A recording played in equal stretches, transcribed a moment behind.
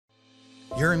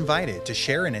You're invited to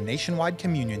share in a nationwide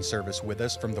communion service with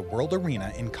us from the World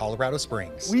Arena in Colorado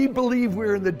Springs. We believe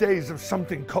we're in the days of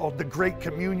something called the Great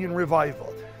Communion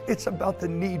Revival. It's about the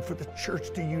need for the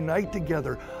church to unite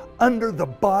together under the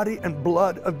body and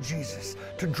blood of Jesus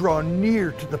to draw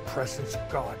near to the presence of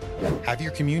God. Have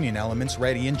your communion elements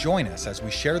ready and join us as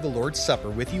we share the Lord's Supper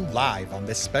with you live on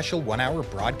this special 1-hour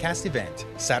broadcast event,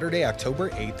 Saturday, October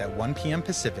 8th at 1 p.m.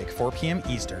 Pacific, 4 p.m.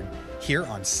 Eastern, here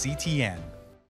on CTN.